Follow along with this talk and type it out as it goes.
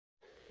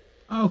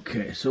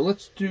Okay, so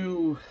let's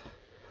do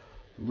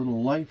a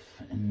little life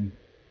and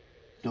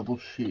double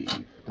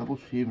shave. Double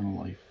shave and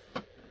a life.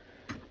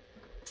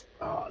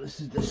 This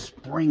is the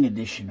spring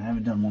edition. I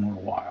haven't done one in a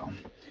while.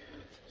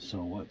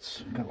 So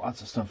got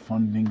lots of stuff,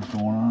 fun things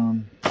going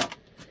on.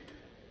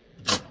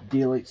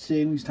 Daylight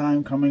savings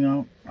time coming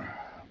up,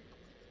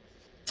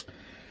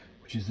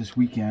 which is this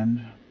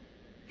weekend,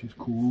 which is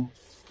cool.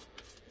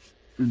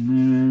 And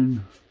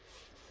then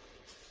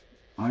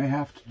I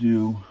have to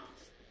do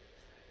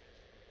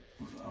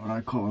what I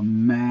call a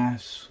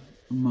mass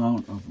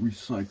amount of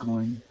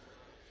recycling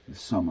this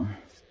summer.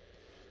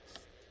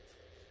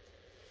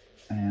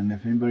 And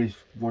if anybody's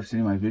watched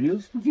any of my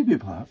videos, a few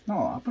people have, not a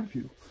lot, but a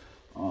few.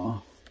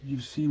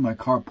 You've seen my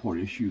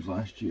carport issues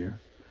last year.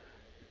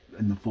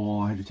 In the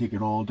fall, I had to take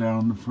it all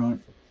down the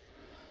front.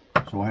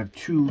 So I have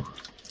 2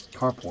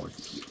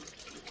 carports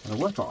that are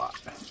worth a lot.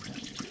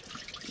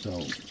 So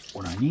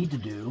what I need to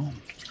do,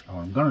 or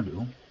what I'm going to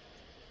do,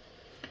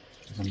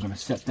 is I'm going to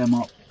set them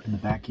up in the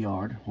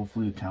backyard.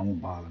 Hopefully the town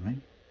won't bother me.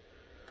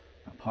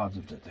 I'm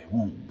positive that they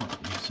won't, but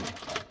we'll see.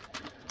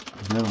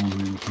 Because they'll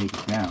really take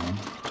it down.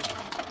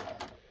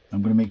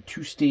 I'm going to make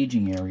 2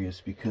 staging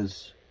areas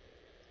because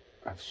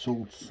I've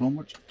sold so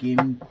much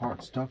gaming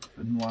part stuff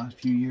in the last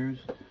few years.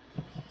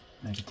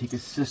 I can take a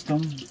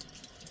system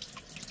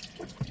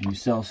and you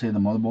sell, say, the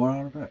motherboard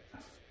out of it.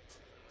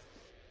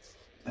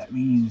 That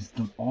means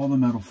all the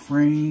metal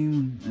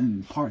frame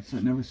and parts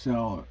that never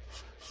sell are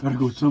gotta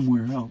go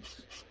somewhere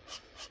else.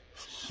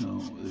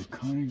 So they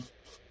kind of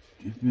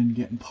have been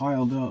getting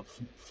piled up,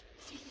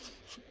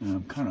 and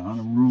I'm kind of out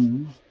of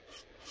room.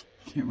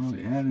 Can't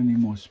really add any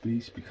more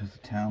space because the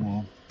town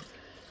will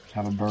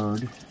have a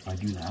bird if I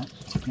do that.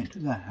 So I can't do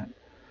that.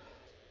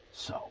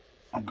 So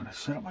I'm gonna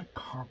set up my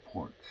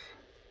carports.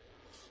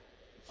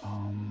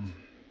 I'm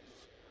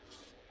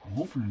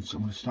hoping I'm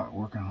going to start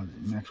working on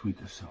it next week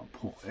or so.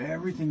 Pull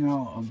everything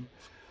out of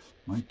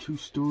my 2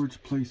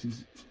 storage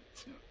places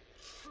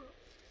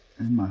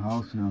in my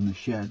house and on the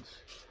sheds,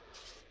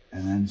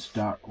 and then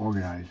start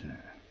organizing it.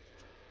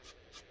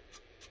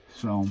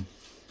 So,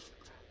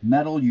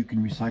 metal you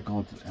can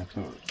recycle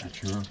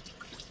at your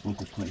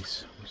local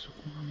place.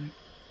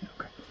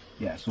 Okay.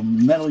 Yeah, so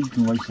metal you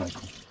can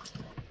recycle,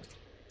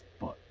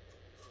 but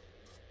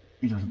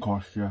it doesn't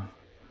cost you.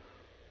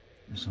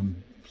 There's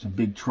some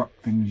big truck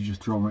things you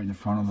just throw right in the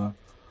front of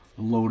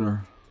the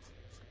loader.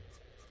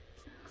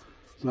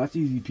 So that's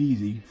easy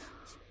peasy.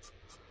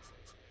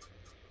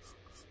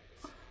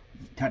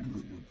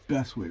 Technically, the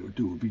best way to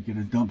do it would be get a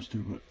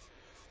dumpster, but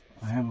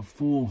I have a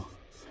full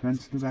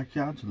fence in the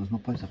backyard, so there's no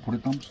place to put a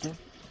dumpster,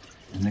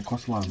 and they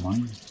cost a lot of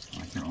money.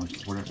 I can't really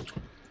support it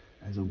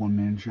as a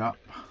one-man shop.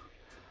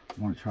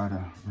 I want to try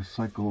to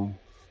recycle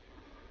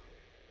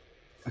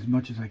as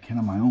much as I can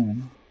on my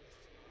own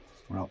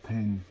without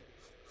paying.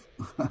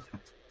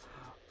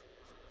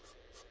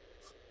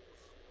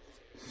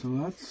 So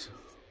that's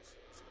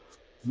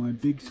my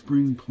big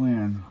spring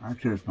plan.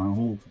 Actually, that's my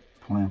whole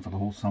plan for the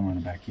whole summer in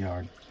the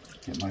backyard.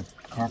 Get my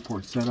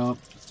carport set up.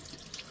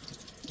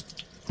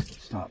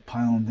 Stop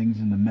piling things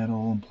in the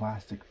metal and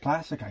plastic.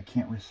 Plastic I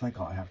can't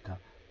recycle. I have to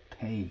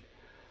pay.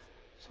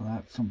 So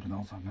that's something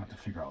else I'm going to have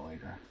to figure out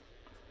later.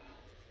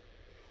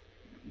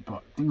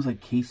 But things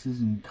like cases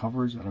and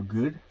covers that are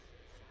good,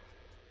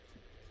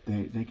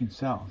 they can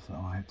sell, so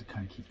I have to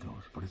kind of keep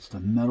those. But it's the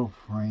metal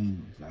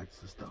frames, that's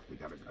the stuff we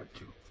gotta get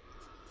to.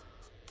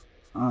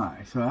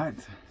 Alright, so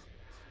that's,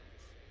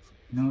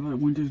 now that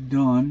winter's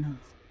done,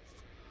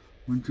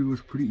 winter was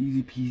pretty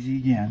easy peasy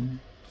again.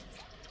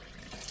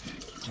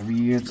 Every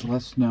year it's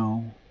less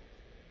snow.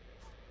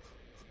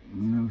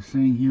 And I was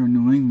saying here in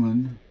New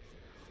England,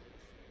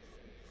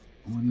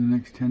 within the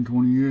next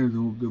 10-20 years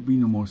there'll be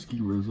no more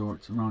ski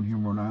resorts around here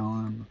in Rhode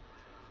Island,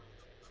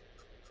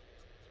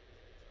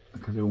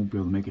 because they won't be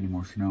able to make any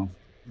more snow.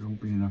 There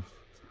won't be enough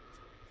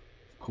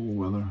cold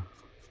weather.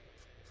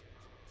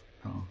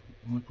 So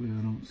luckily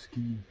I don't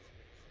ski.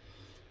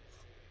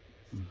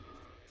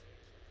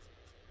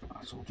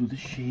 So we'll do the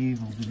shave,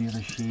 we'll do the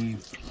other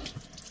shave.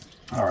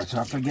 Alright, so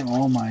after I get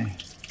all my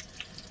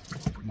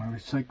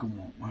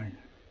recyclable,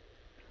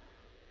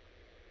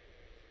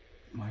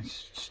 my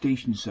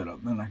station set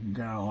up, then I can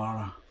get a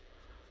lot of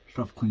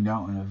stuff cleaned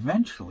out, and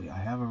eventually I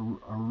have a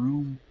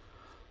room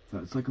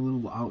that's like a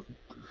little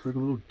it's like a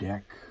little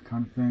deck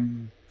kind of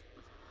thing.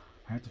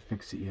 I have to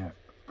fix it yet,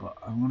 but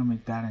I want to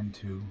make that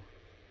into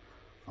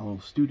a little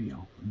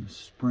studio in the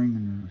spring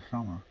and in the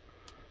summer.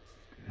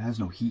 It has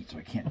no heat, so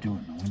I can't do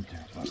it in the winter.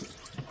 But,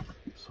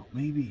 so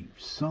maybe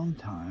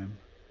sometime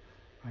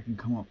I can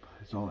come up.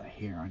 It's all that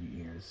hair on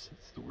your ears.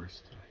 It's the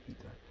worst. I hate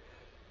that.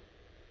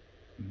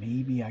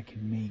 Maybe I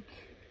can make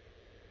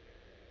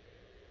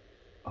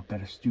a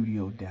better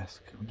studio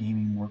desk, a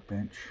gaming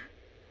workbench.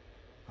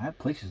 I have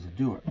places to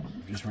do it.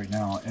 Just right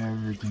now,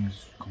 everything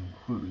is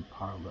completely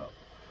piled up.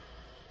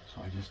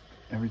 So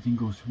everything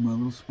goes through my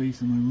little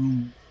space in my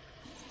room.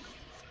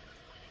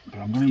 But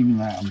I'm going to even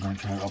that, I'm going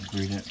to try to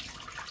upgrade it.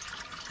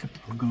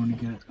 I'm going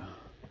to get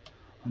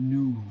a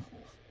new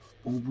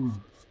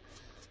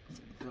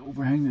the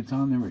overhang that's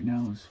on there right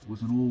now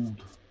was an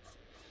old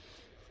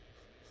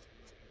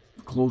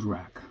clothes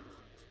rack.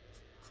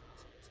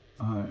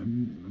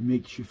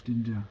 Makeshift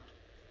into.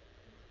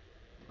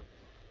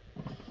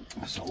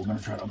 So we're gonna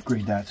try to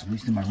upgrade that. So at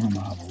least in my room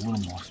I'll have a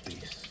little more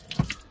space.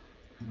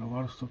 There's a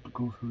lot of stuff to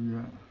go through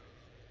yet.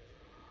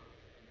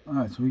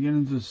 Alright, so we get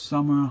into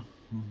summer.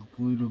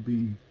 Hopefully it'll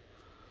be,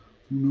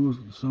 who knows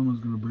what the summer's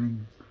gonna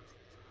bring.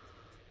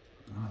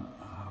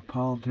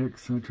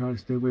 Politics, I try to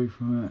stay away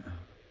from it.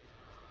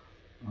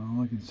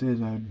 All I can say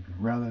is I'd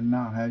rather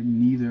not have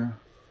neither.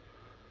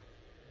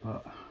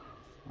 But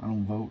I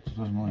don't vote, so it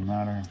doesn't really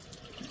matter.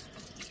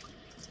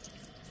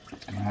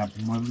 It's gonna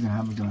happen. Whatever's gonna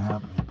happen is gonna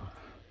happen. But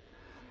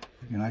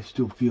again, I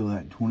still feel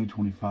that in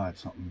 2025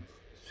 something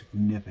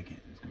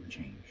significant is gonna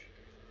change.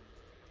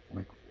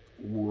 Like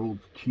world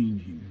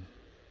changing.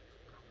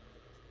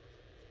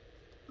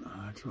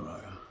 That's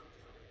right.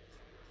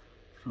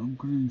 So I'm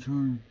gonna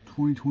enjoy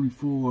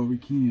 2024 while we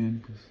can,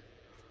 because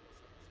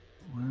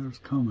whatever's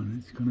coming,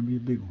 it's gonna be a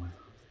big one.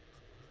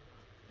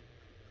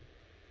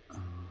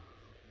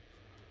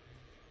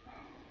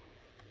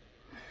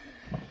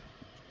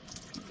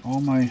 All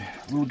my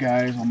little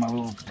guys, all my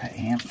little pet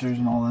hamsters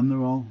and all them, they're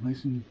all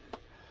nice and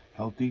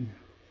healthy.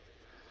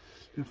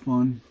 They're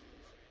fun.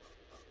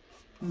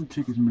 I don't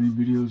take as many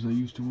videos as I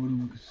used to with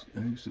them, because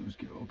I used to just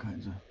get all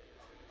kinds of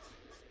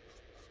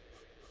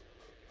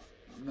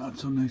not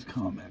so nice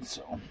comments.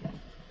 So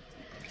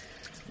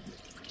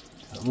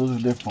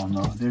they're fun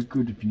though. They're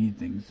good if you need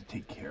things to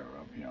take care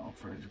of. You know,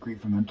 it's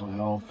great for mental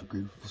health,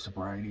 great for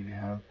sobriety to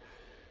have.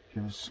 If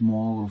you have a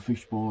small little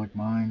fishbowl like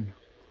mine,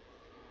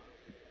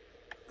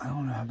 I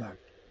don't have that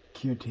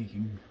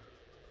caretaking.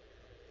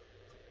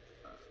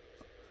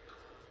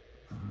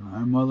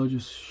 Our mother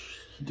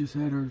she just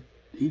had her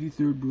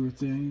 83rd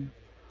birthday.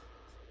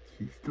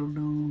 She's still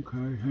doing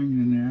okay,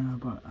 hanging in there,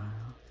 but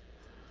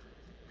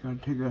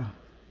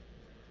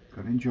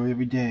gotta enjoy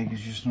every day,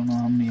 because you just don't know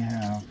how many you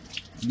have.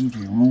 You need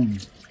your own.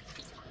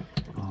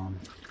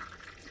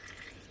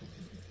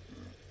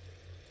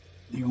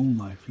 Your own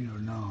life, you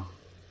don't know.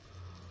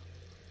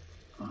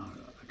 I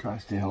try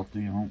to stay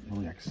healthy. I don't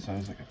really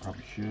exercise like I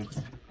probably should.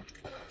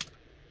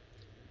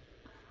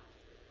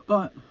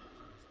 But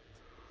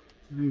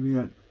maybe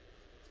that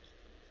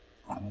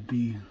will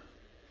be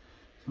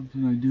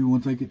something I do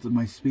once I get to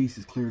my space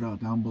is cleared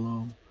out down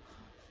below.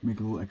 Make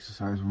a little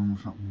exercise room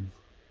or something.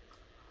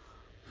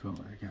 So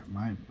I got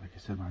like I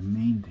said, my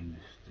main thing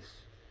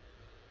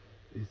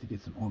is to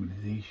get some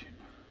organization.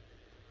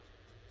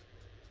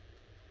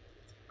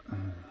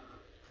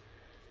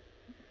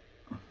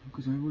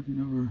 Because I would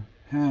never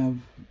have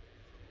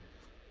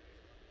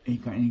any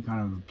kind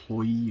of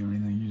employee or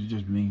anything. It's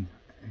just me.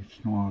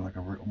 It's more like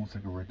almost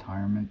like a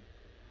retirement.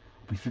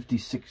 I'll be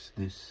 56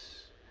 in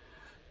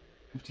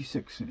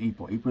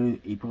April.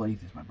 April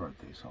 8th is my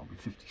birthday, so I'll be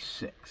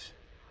 56.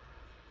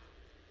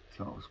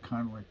 So it's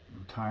kind of like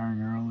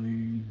retiring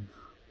early.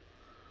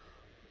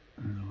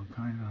 You know,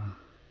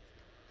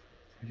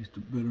 I just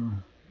do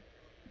better.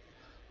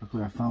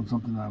 Luckily I found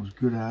something that I was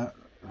good at.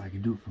 I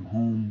could do it from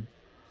home.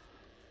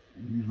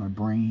 Use my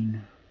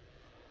brain.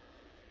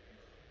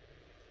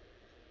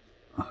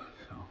 So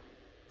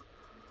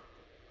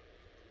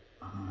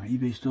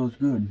eBay still is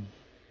good.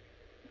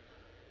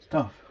 It's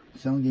tough.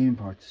 Selling gaming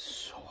parts is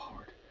so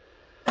hard.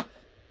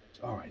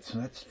 Alright, so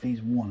that's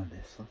phase 1 of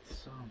this.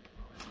 Let's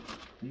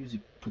I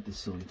usually put this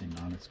silly thing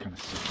on. It's kind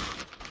of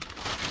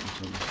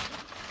silly.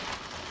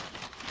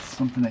 It's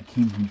something that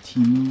came from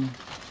Temu.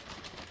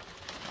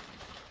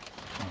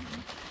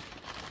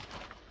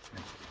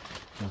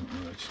 Doesn't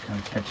really, it just kind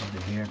of catches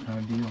the hair kind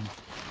of deal.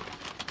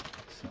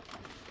 So,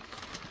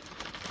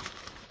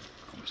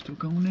 we're still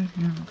going there?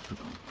 Yeah, we're still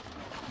going.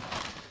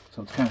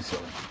 So it's kind of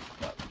silly,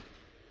 but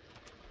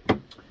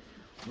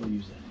we'll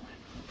use it anyway.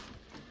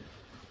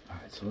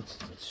 Alright, so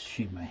let's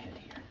shave my head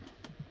here.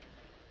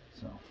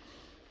 So.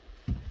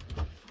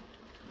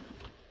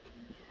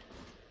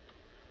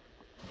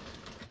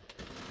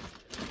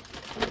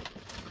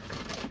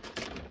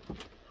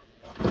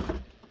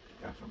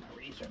 Got for my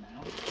razor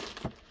now.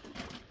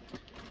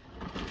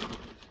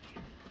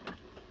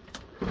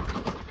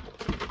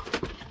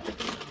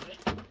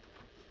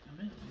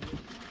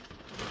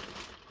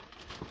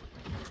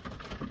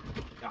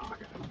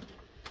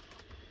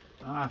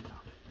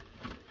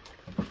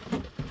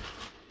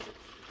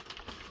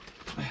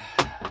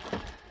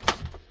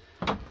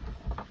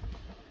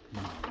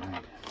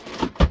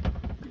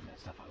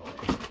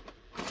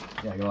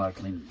 Yeah, I got a lot of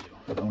cleaning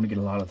to do. I want to get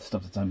a lot of the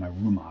stuff that's in my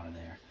room out of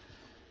there.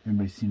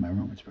 Everybody's seen my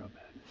room, it's real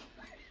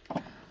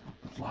bad.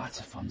 Lots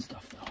of fun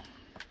stuff though.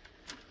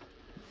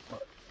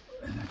 But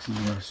next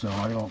year, so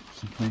I got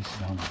some places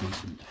down in the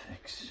basement to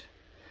fix.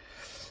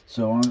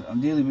 So on a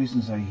daily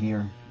basis I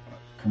hear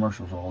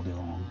commercials all day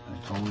long, and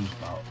it's always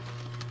about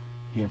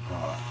hair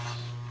products.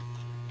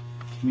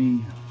 To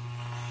me,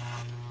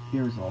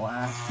 hair is the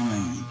last thing I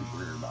need to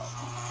worry about.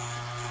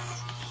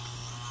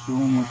 So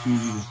much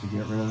easier just to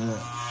get rid of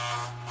it.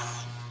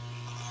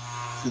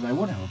 Because I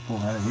would have a full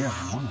head of hair if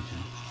I wanted to.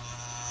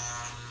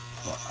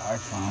 But I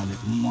found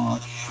it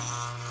much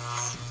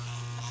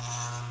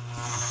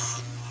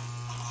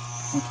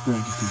better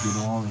just to get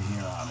all the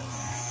hair out of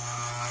there.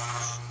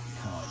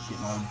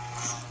 getting all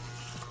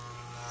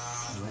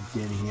that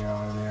dead hair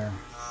out of there.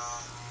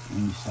 And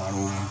you start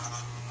over.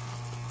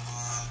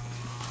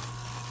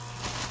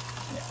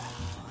 Yeah.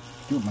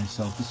 Do it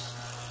myself. This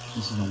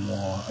is a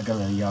wall. I got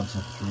it at a yard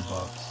sale for $3.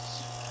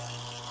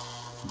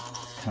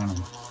 It's kind of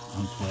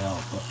unplay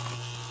out, but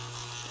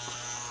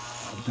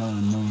I've done it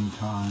a million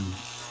times.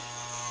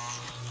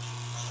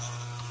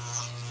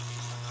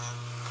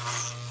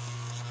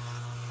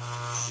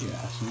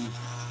 Yeah,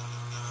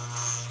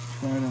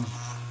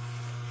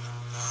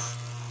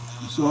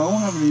 so I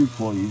won't have any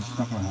employees. It's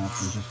not gonna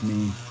happen. Just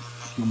me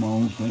do my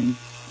own thing,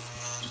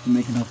 just to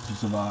make enough to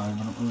survive.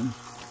 I don't really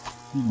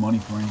need money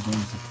for anything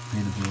except to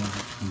pay the bills.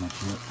 That's pretty much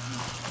it.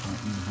 I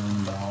don't need $1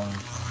 billion or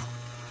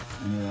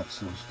any of that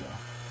sort of stuff.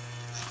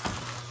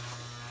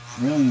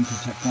 Really into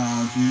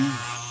technology.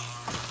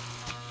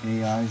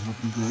 AI is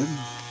looking good.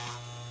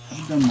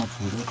 Haven't done much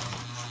with it.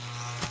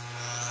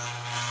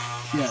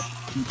 Yeah,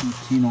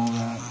 GPT and all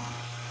that.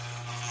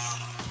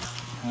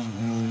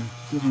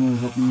 Doesn't really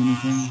help me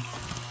anything.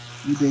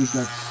 eBay's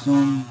got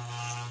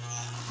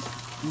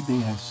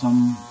eBay has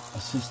some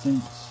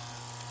assistance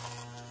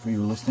for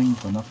your listings,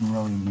 but nothing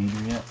really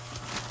major yet.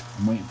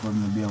 I'm waiting for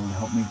them to be able to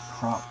help me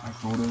crop my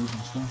photos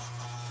and stuff.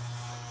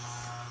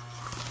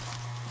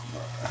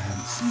 But I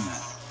haven't seen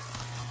that.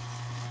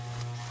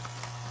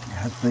 It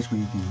has a place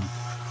where you can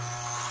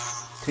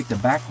take the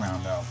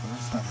background out, but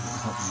that's not really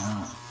helping me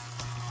out.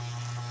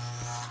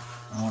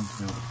 I want to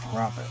be able to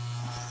crop it.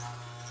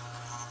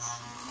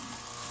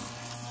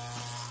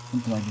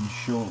 Something I can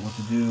show it what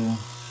to do,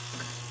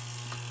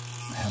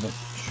 have it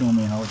show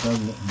me how it does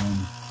it, and then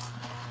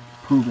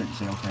prove it and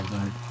say, okay, go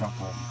ahead, crop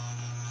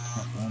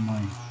all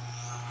my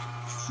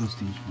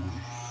listings for me.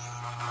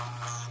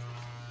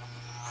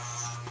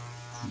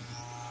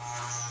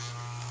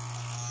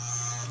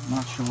 I'm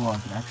not sure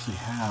I could actually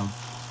have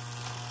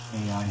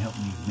AI help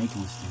me make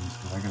listings,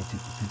 because I gotta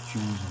take the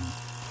pictures, and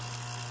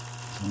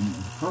so in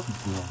the perfect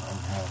world I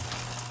would have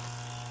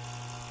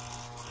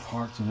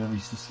parts of every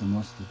system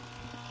listed.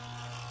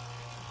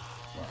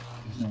 But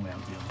there's no way I'll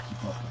be able to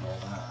keep up with all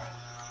that.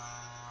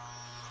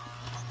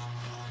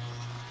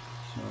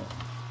 So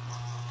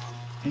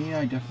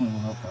AI definitely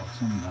will help out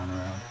sometime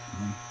around.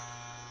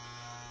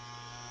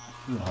 I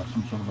feel I'll have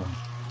some sort of a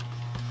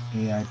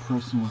AI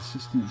personal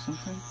assistant or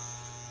something.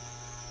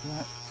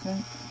 That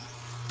thing.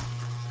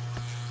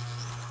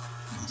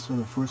 And so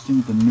the first thing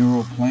with the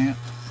neural plant,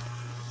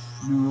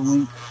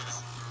 Neuralink,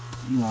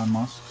 Elon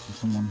Musk, so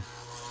someone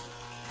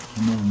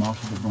can move a mouse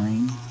with the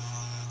brain.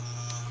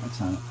 I'd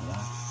sign up for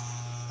that.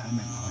 That'd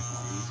make my life a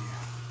lot easier.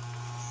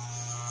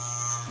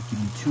 I'd give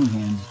me 2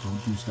 hands to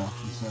do stuff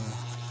instead of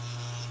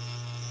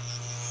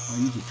I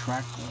use a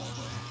trackball all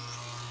day.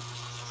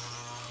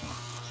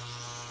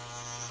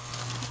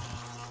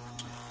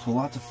 So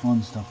lots of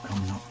fun stuff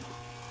coming up.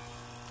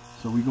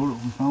 So we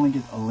finally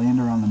get a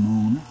lander on the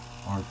moon,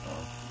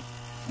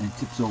 and it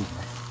tips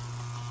over.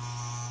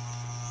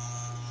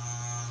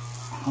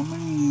 How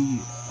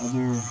many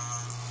other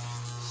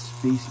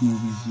space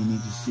movies do you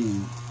need to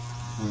see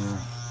where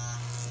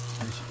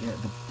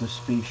the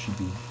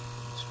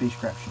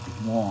spacecraft should be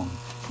long,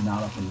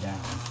 not up and down?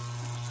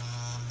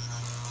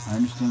 I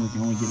understand we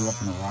can only get it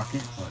up in a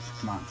rocket, but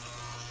come on.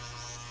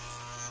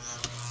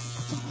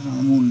 Put something on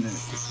the moon and then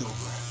it tips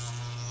over.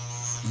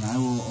 And I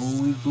will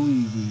always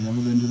believe we've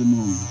never been to the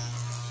moon.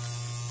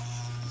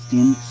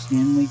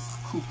 Stanley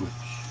Kubrick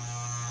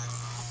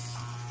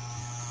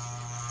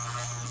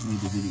made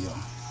the video,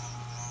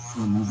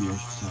 or the movie I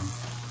should say.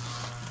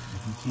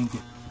 If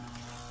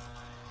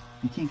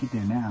you can't get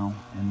there now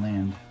and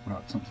land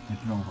without something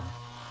tipping over,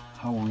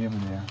 how were we ever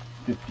there?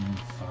 55,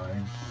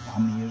 how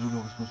many years ago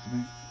it was supposed to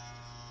be?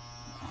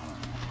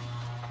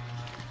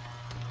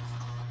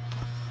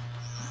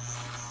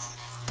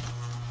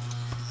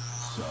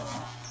 So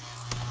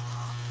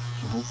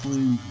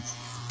hopefully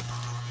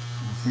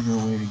we'll figure a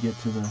way to get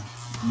to the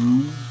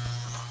moon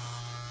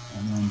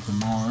and then to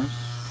Mars.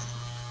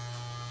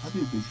 I'd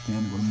be a big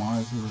fan to go to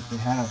Mars. They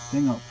had a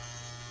thing up.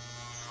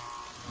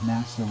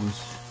 NASA was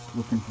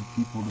looking for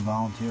people to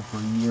volunteer for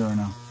a year in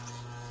a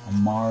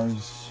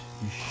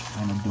Mars-ish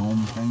kind of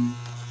dome thing.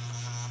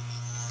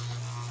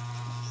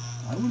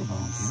 I would have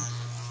volunteered,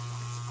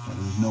 but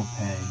there was no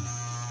pay.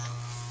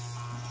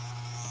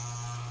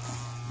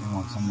 They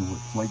want somebody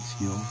with flight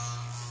skills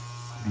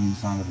to be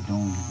inside of the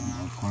dome.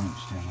 I quite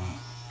understand that.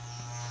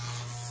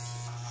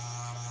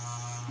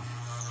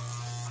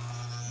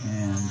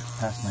 And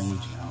past my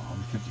age now,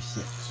 I'm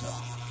 56, so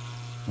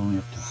it's only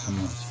up to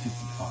someone that's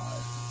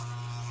 55.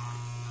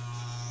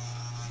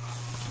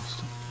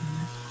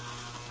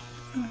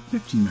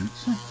 15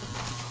 minutes.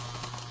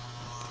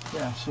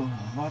 Yeah, so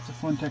lots of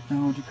fun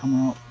technology coming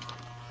out.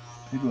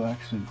 Maybe we'll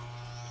actually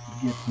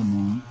get to the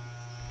moon.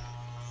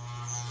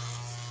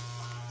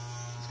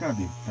 There's got to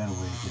be a better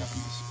way to get up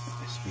into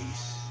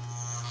space.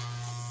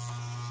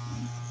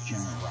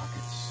 Generate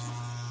rockets.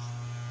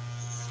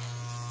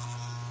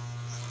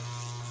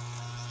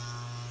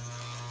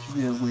 Should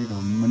be a way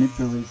to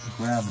manipulate the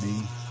gravity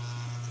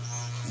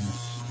in a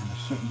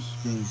certain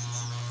space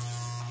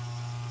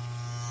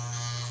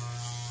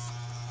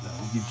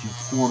gives you a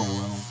portal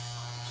that'll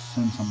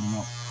send something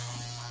up.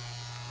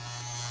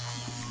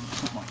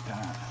 Something like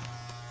that.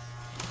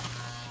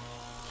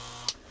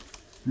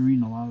 Been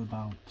reading a lot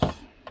about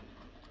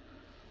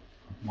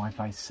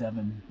Wi-Fi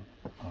 7,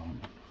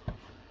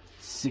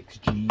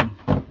 6G.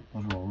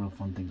 Those are all real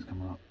fun things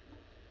coming up.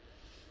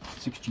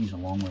 6G is a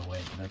long way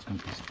away, but that's going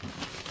to be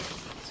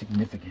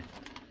significant.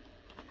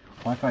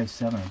 Wi-Fi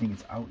 7, I think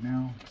it's out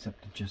now,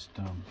 except it just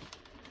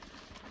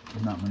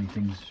not many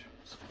things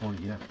support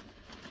it yet.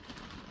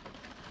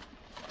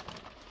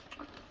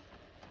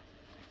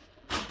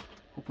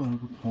 Hopefully, I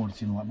look forward to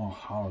seeing a lot more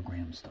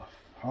hologram stuff.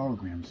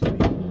 Holograms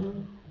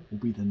will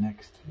be the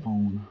next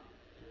phone.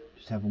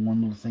 Just have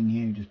one little thing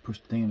here, you just push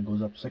the thing and it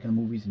goes up. Second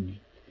movies, and you.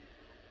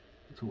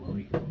 That's what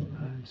I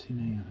haven't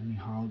seen any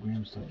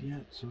hologram stuff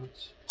yet, so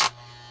it's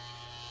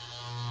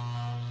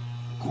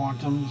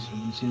quantums. I've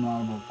been seeing a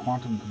lot about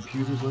quantum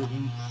computers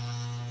lately.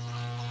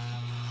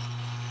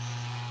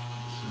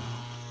 So,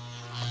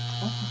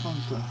 lots of fun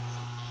stuff.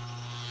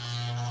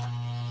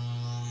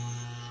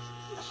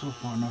 So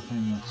far,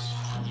 nothing that's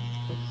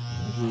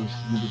really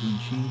significantly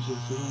changed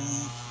this at all.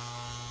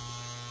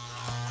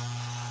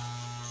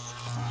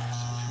 Alright,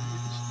 so I'm trying to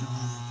get this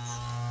done.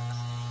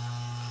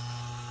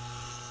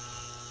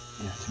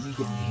 Yeah, to me,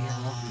 getting the hair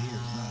off of here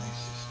is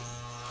nice.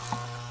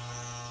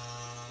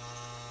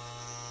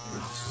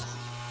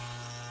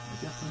 I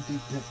definitely think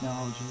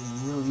technology.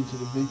 I'm really into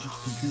the vintage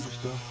computer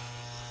stuff.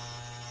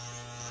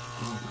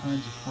 All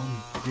kinds of fun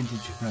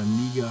vintage. I got a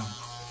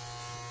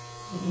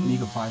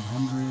Amiga 500.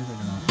 I got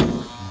an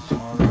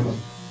Atari.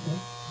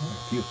 A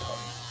few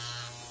Atari.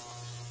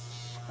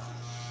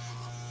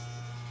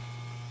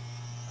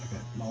 I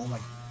got all my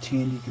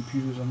Tandy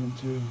computers I'm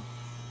into.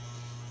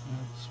 I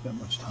haven't spent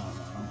much time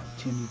on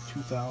Tandy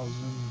 2000.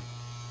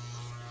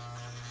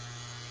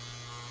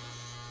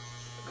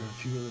 Got a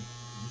few other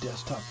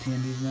desktop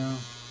Tandys now.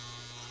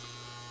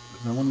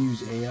 Because I want to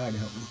use AI to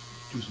help me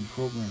do some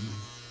programming.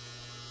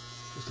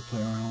 Just to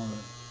play around with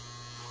it.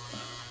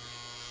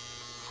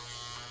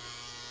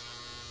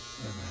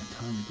 I haven't had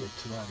time to get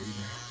to that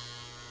either.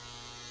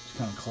 Just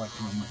kind of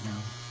collecting them right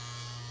now.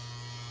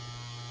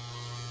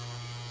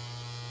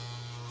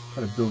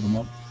 Try to build them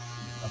up,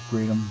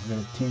 upgrade them. I got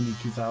a Tandy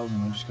 2000.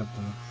 I just got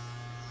the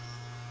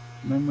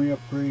memory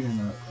upgrade and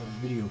a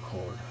video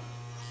card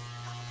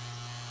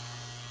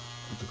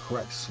with the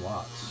correct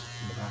slots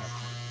in the back.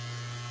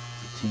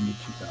 The Tandy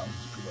 2000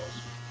 is pretty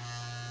awesome.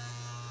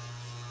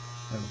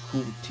 I have a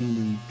cool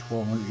Tandy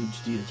 1200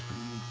 HD that's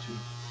pretty neat too.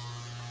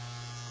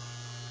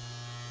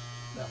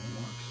 That one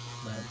works.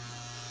 That.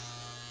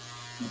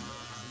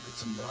 Got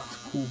some lots of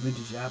cool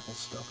vintage Apple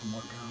stuff I'm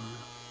working on.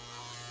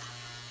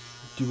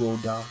 Duo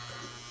dock.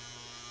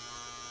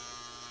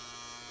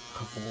 A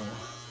couple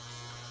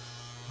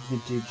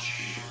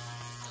vintage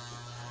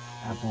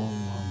Apple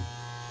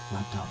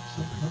laptops.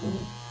 They're pretty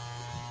cool.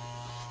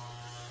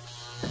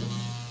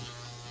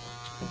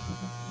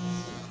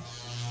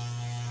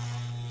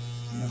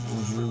 I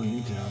was really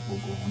into Apple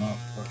growing up,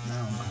 but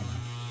now I'm kind of.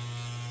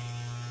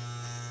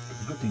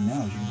 The good thing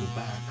now is you can go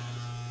back.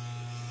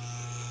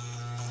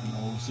 And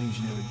all those things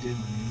you never did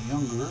when you were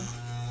younger,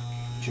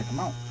 check them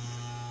out.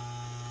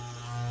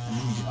 And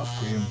then you can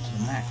upgrade them to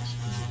the max.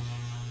 Because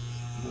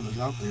whatever's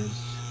out there is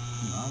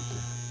out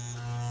there.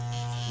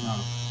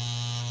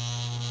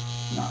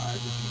 Not as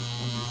if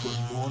when you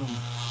first bought them.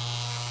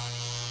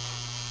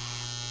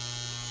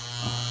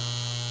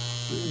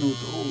 Even though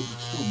it's old,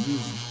 it's still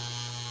new.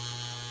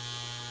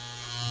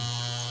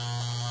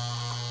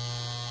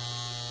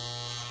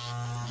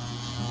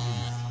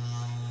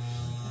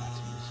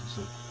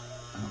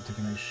 I'm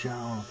taking a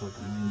shower for like $1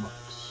 million.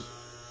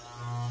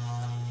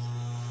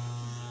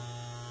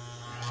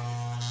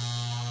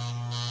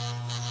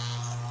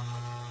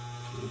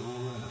 Get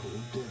all that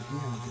old dead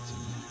hair gets in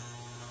there.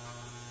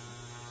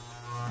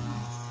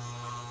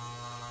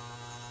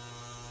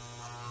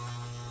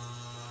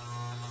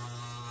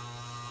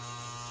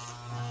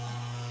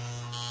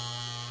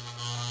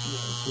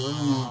 Yeah, so I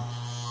don't know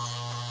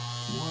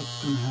what's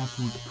going to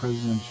happen with the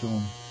presidential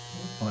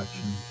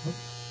election.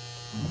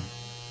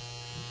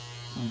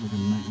 Sounds like a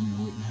nightmare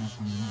waiting to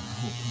happen. I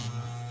hope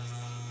not.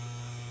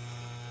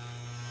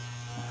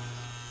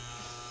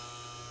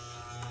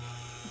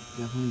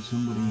 Definitely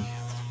somebody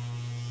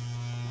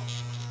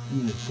in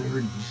their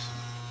 30s.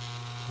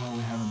 While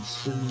we're having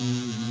 70 and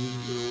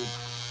 80-year-old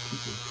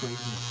people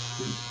crazy in the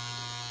street.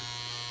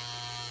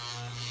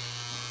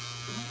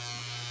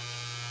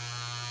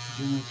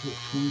 January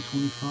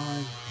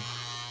 2025.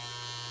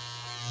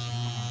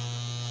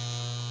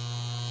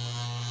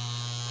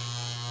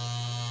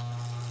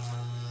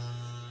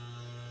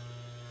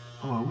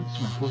 Oh, I went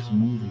to my first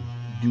movie,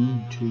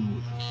 Dune 2,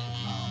 which was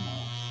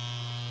phenomenal.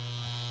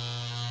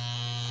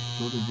 I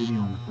saw the video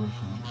on the first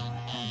one, and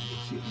I had to go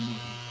see it in the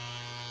movie.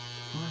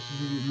 First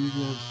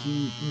movie I've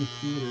seen in the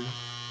theater.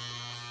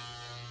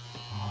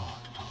 Oh,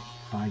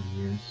 5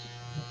 years.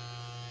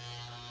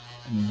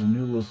 And there's a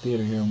new little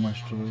theater here in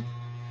Westerly.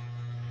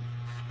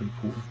 It's pretty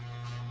cool.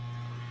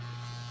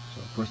 So,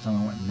 first time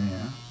I went in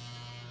there.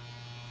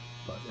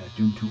 But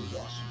Dune 2 was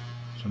awesome.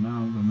 So now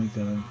I'm going to make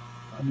that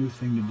a new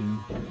thing to do.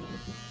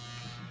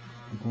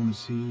 I'm going to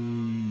see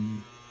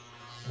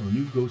a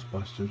new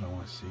Ghostbusters I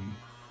want to see.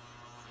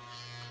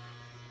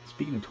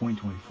 Speaking of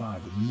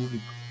 2025, there's a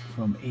movie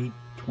from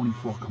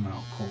A24 coming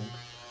out called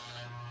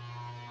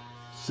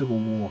Civil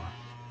War.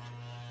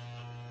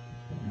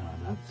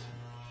 Yeah,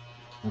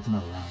 that's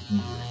another round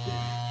movie right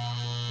there.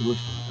 It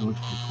looks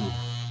pretty cool.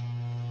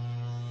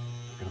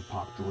 Like an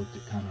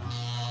apocalyptic kind of.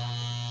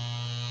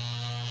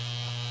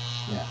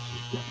 Yeah,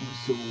 it's definitely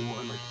Civil War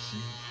I'd like to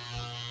see.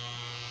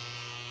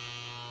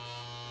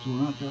 So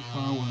we're not that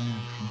far away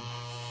actually.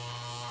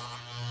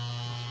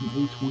 It's from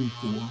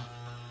A24,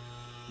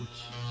 which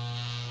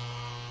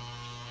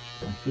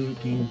my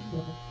favorite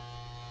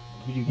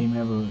video game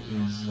ever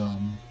is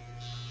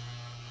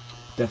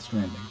Death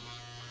Stranding.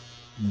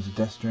 And there's a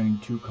Death Stranding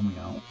 2 coming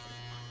out,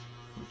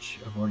 which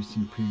I've already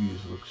seen the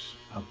previews, looks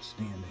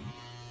outstanding.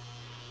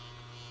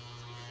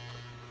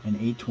 And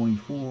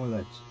A24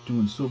 that's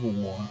doing Civil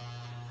War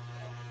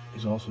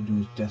is also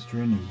doing Death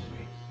Stranding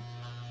movie,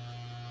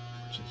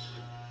 which is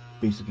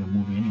basically a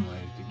movie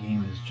anyway. The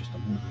game is just a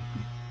movie.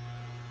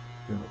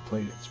 If you ever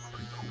played it, it's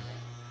pretty cool.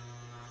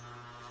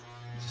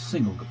 It's a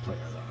single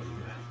player though.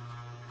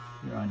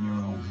 You're on your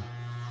own.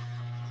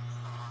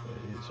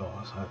 It's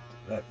awesome.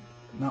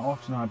 Not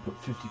often I put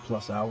 50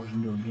 plus hours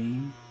into a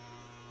game,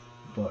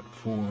 but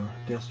for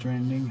Death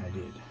Stranding I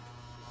did.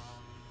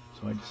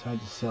 So I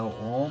decided to sell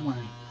all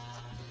my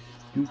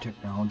new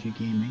technology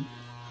gaming.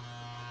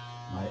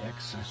 I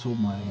sold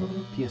my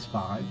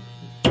PS5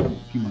 a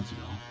few months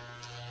ago.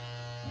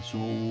 I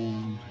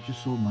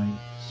just sold my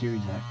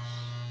Series X.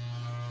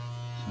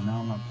 So now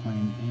I'm not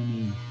playing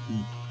any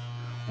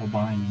or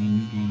buying any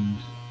new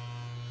games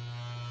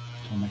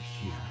until next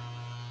year.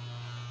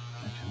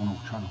 Actually, I want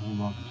to try to hold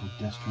off until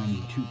Death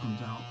Stranding 2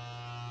 comes out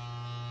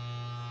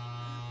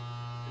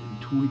in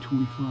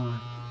 2025. I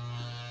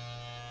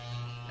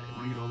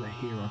want to get all that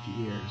hair off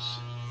your ears.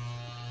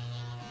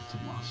 It's a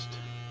must.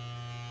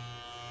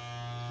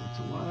 That's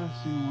the last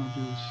thing I want to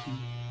do is see.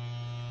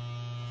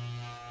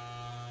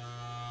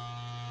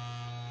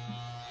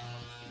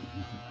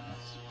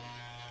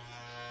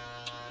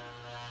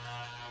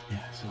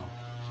 Yeah, so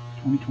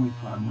 2025,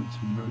 I'm waiting for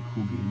some very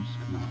cool games to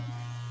come out.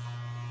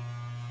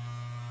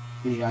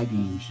 AI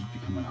games should be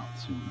coming out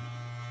soon,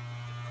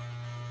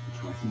 which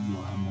I think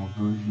you'll have more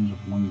versions of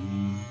one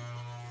game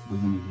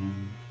within a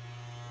game.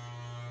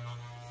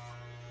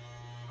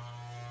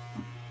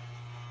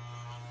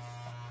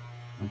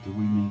 Like the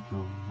remake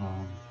of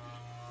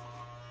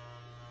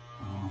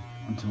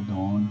Until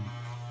Dawn,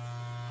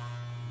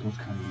 those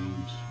kind of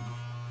games,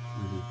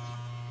 where the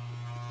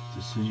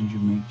decisions you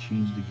make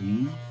change the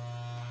game.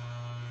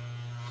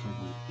 So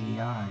with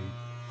AI,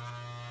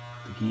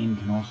 the game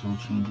can also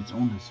change its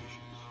own decisions.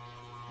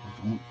 Its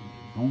own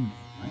game,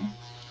 right?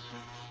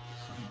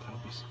 So that'll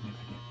be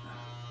significant.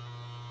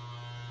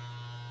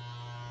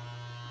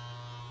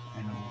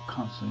 And it will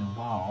constantly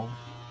evolve.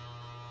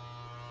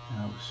 And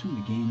I would assume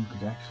the game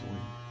could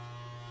actually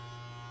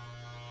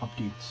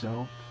update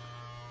itself,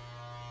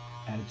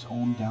 add its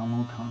own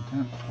download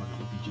content, but it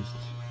would be just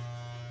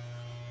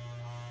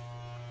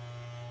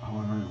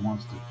however it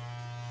wants to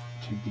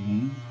take the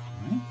game,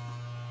 right?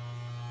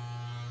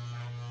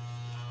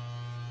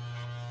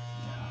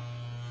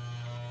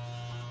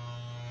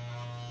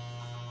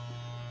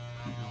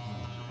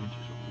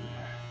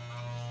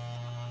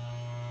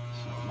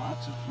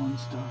 Lots of fun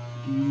stuff,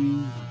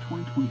 gaming, for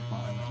 2025, I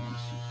want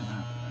to see what's going to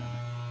happen there.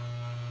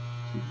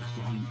 See if we're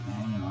still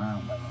hanging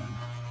around by then.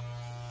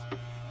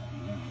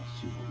 And then let's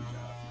see what we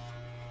got.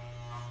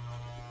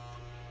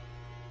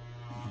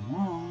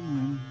 Along,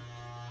 and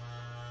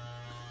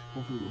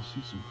hopefully we'll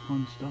see some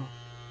fun stuff.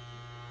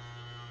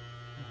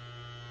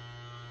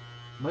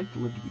 I'd like to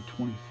live to be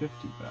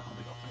 2050, but I don't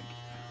think I'll make it.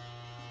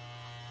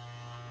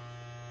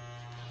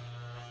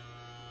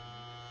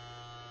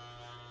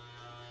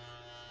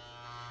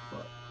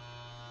 But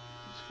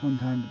it's a fun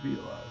time to be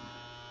alive.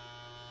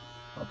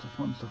 Lots of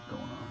fun stuff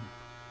going on.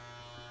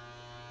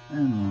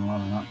 And a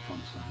lot of not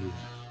fun stuff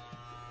either.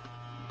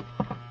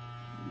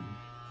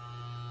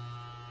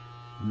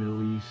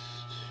 Middle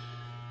East,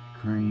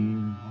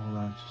 Ukraine, all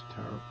that's just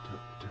terrible,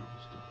 terrible,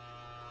 terrible stuff.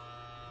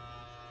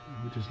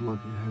 We're just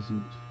lucky it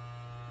hasn't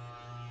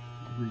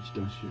reached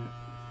us yet.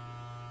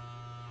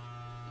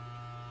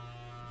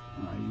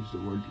 And I use the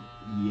word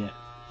yet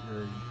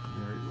very,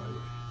 very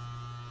lightly.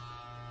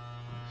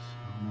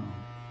 So, no.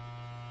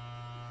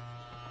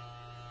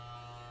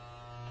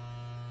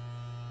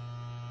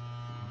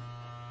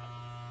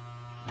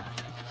 I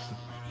gotta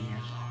stuff my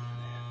ears off of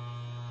there.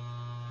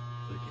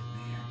 Look in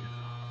there, get it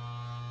off.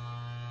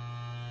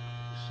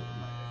 So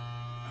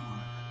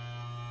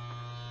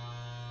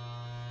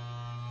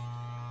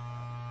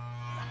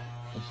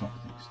there's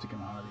something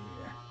sticking out of the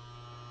ear.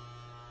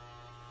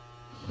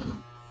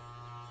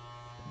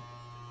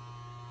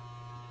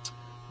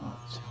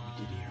 Let's see what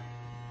we did here.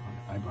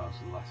 Eyebrows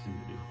are the last thing to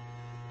do.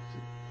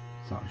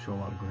 It's starting to show a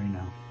lot of gray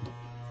now.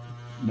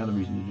 Another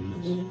reason to do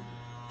this.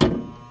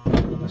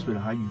 Best way to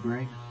hide your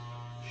gray,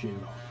 shave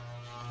it off.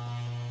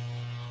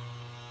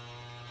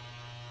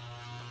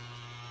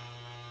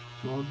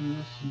 So I'll do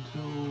this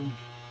until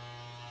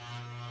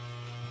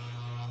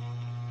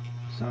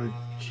I started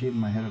shaving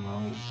my head about,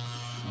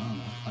 I don't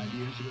know, 5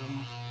 years ago.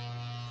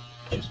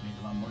 It just made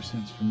a lot more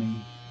sense for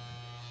me.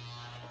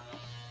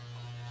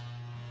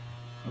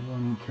 I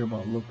really don't care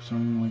about looks or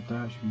anything like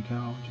that, as you can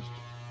tell. Just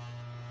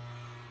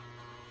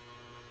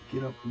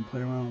get up and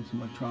play around with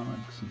some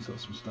electronics and sell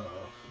some stuff.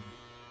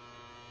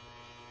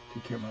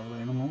 Take care of my little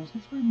animals.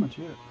 That's pretty much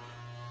it.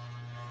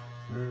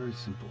 Very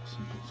simple,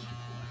 simple, simple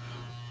life.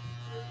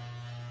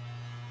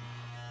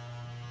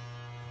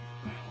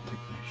 I'll take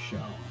a nice shower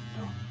when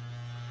I'm done.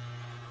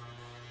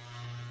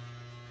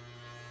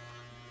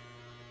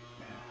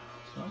 Yeah,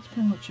 so that's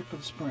pretty much it for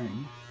the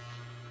spring.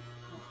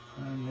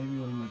 And maybe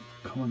when we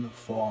come in the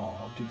fall,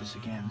 I'll do this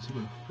again, see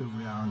where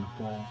we are in the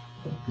fall.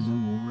 Because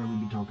then we'll really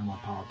be talking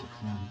about politics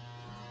then.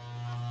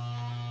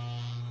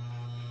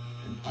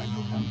 And by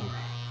November,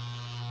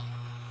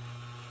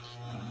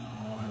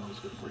 all hell's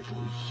gonna break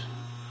loose.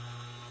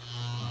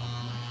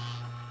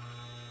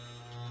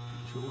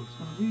 Not sure what it's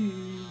gonna be,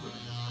 but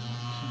it's gonna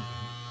be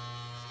something.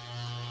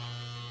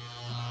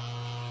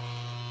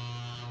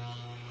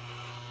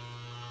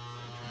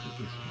 Get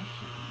this much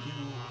I can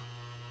do.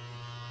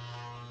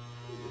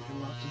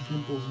 Lots of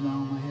dimples now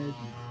on my head.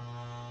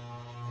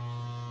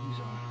 These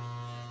are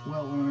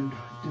well-earned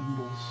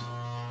dimples.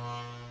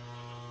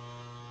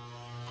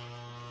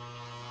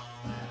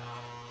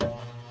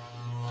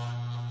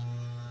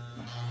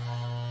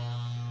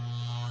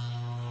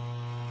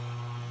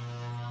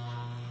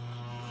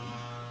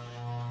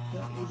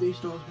 Yeah, eBay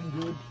store's been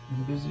good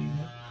and busy.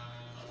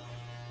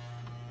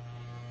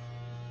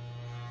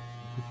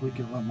 Hopefully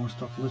get a lot more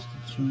stuff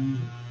listed soon.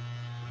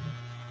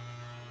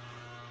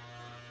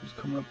 Just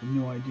coming up with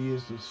new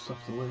ideas of stuff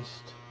to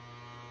list.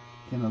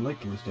 Again, I'd like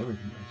to list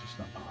everything, but it's just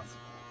not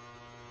possible.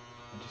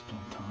 I just don't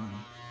have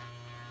time.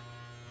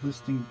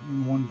 Listing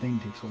one thing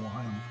takes a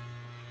while.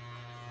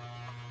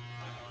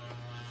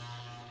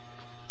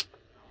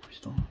 We're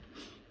still on.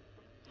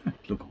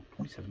 Look,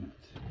 27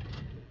 minutes.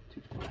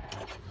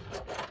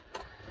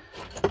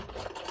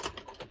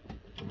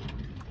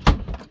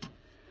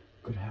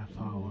 Good half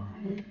hour.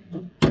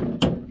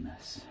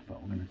 Mess.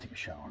 But we're gonna take a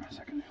shower in a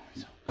second anyway,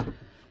 so.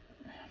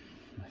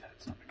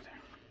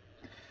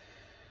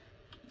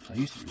 I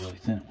used to be really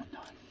thin at one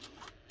time.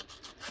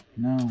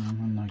 Now I'm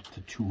in like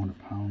the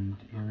 200-pound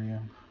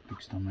area.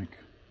 Big stomach.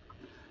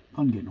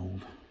 Fun getting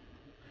old.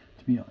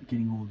 To me,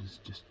 getting old is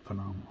just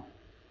phenomenal.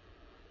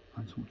 I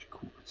find so much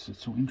cool. It's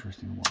so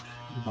interesting to watch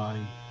your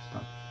body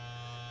start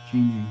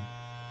changing.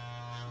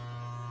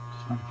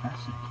 Just find it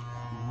fascinating. I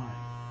don't know why.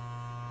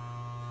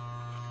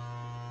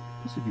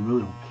 I guess if you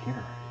really don't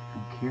care, you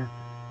don't care.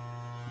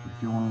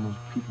 If you're one of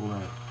those people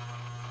that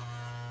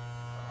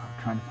are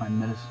trying to find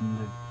medicine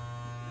that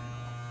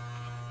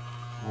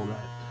all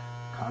that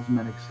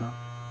cosmetic stuff,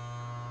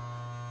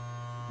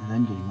 and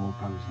then getting old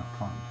probably is not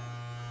fun.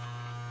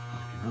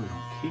 But if you really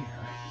don't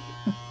care,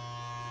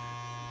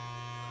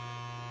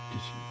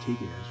 just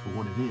take it as for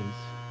what it is,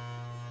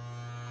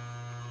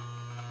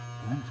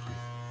 then it's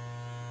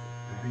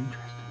very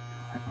interesting.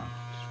 I find it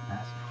just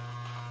fascinating.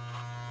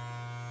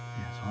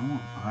 Yeah, so I don't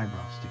want my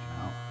eyebrows sticking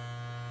out.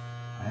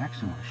 I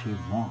actually want to shave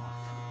them off.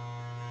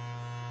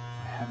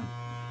 I haven't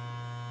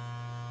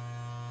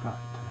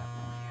gotten to that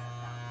point yet.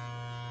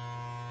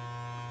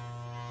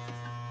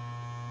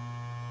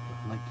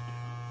 I'd like to do,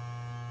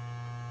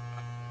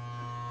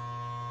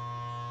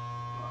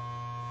 but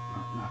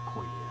not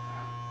quite yet.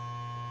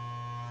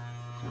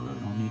 I really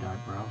don't need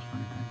eyebrows for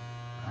anything.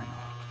 I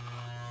know.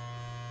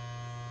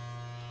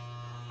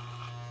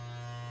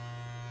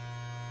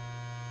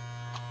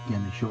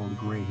 Again, they show all the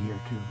gray here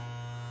too.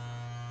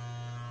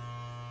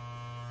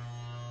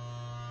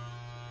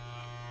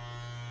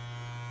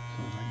 So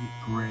as I get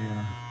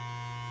grayer,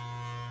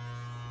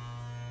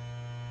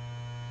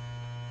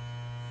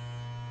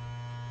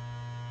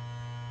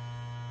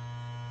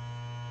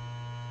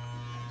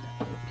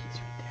 piece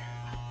right there.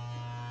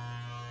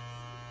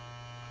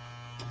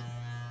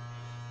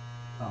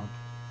 I'll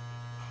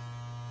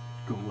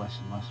go less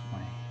and less of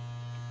my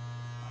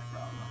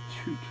eyebrows. Not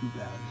too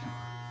bad.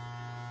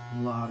 A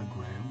lot of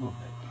gray, a little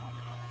bit.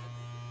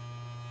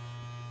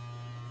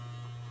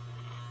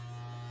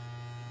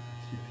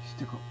 See, they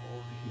stick up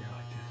over here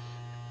like this.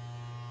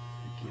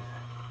 You get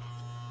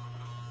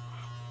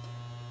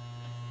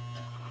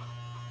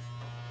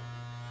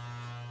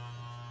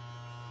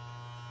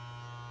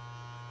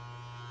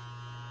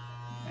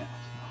it.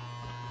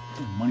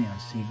 The money I've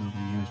saved over the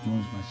years doing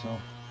this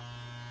myself.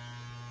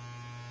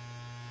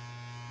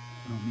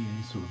 I don't need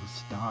any sort of a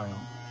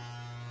style.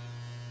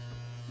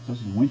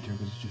 Especially in winter,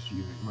 because it's just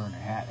you're wearing a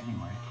hat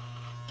anyway.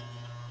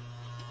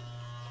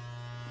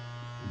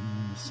 And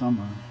in the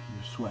summer,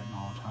 you're sweating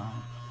all the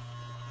time.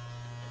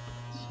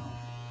 So.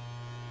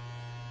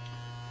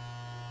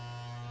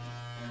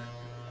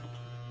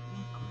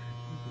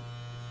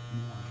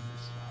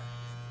 This side.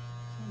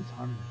 It's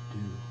harder to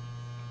do. I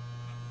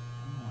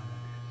don't know why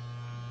that is.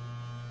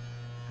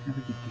 I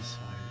never get this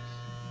size.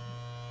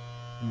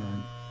 You know,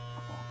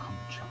 all come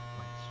chopped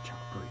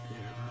right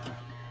there.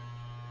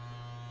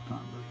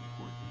 Not really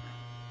important.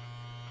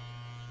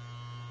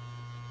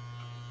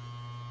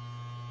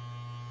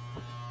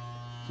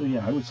 So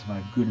yeah, I would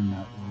survive good in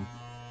that little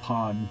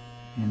pod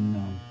in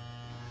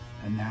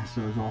that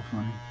NASA is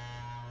offering.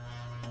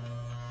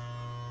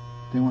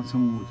 They want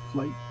someone with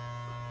flight.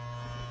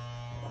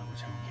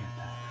 Which I would get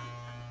that.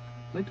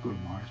 I'd like to go to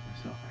Mars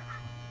myself,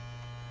 actually.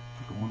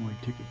 Like a one-way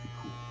ticket would be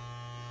cool.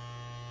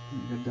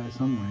 You gotta die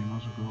somewhere, you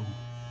might as well go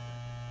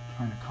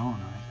trying to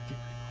colonize. That'd be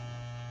pretty cool.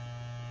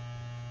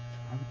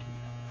 I would do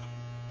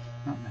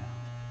that. Not now.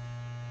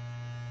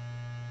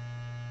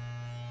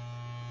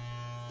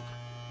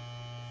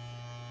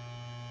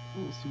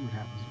 We'll see what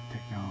happens with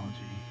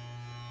technology.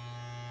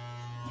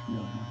 It's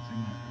really one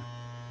thing that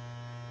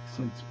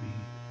excites me.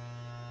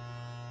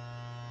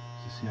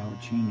 To see how it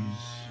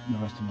changes the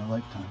rest of my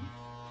lifetime.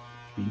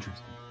 Be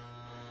interesting.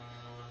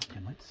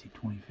 I'd like to see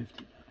 2050,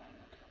 but I don't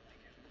know if I'll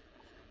make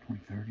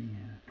it. 2030,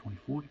 yeah,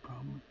 2040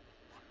 probably.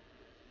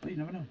 But you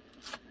never know.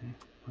 Hey,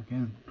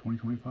 again,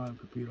 2025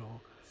 could be it all.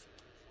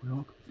 We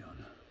all could be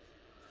done.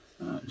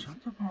 Try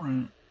to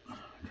around.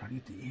 Try to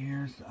get the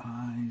ears, the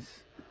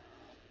eyes.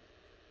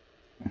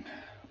 I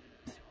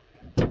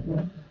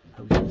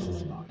would use this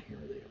spot here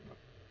or there, but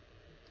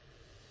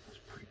that's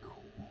pretty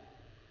cool.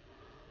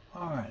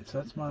 Alright, so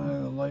that's my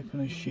life in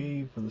a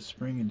shave for the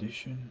spring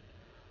edition.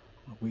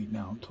 I'll wait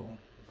now until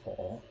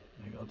fall.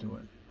 Maybe I'll do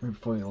it right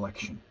before the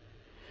election.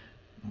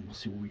 And we'll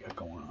see what we got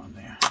going on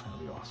there. That'll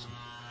be awesome.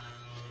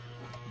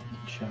 We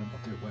can chat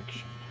about the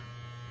election.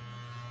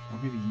 Or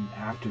maybe even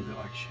after the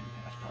election.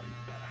 That's probably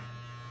better.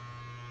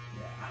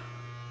 Yeah.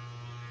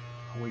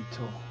 I'll wait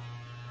till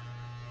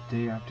the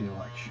day after the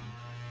election.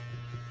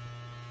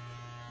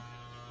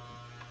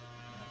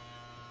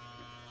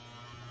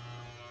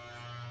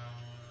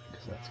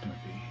 Because that's going to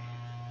be...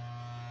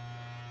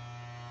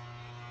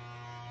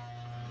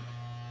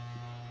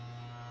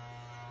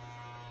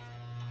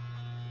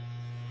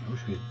 I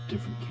wish we had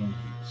different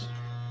candidates.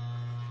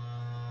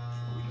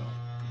 But we don't.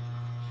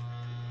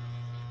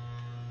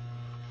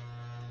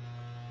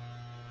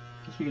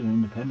 I guess we get an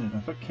independent. I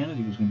thought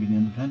Kennedy was going to be an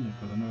independent,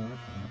 but I never heard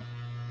from that.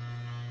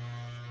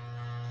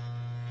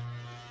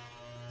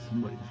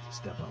 Somebody needs to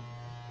step up.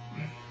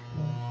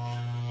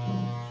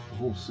 The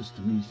whole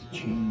system needs to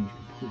change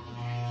completely.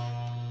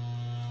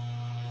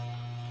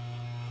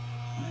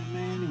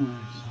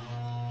 Anyways.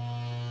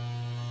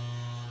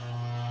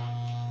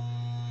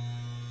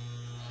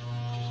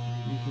 Just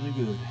be really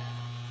good.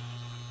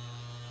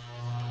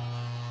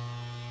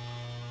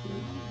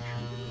 Really want to make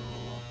sure we get it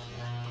all off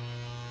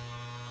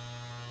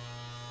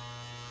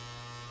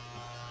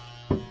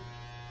today.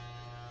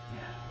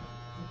 Yeah.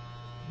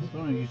 So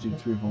I usually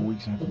 3 or 4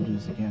 weeks and I have to do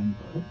this again,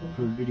 but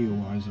for video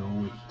wise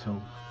I'll wait until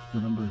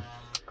November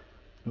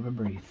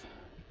 8th.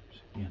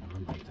 Yeah,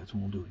 November 8th, that's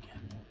when we'll do it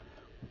again.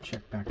 We'll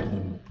check back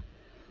in.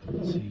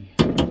 Let's see,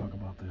 talk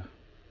about the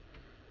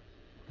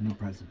new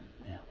president.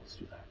 Yeah, let's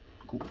do that.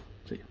 Cool.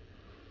 See ya.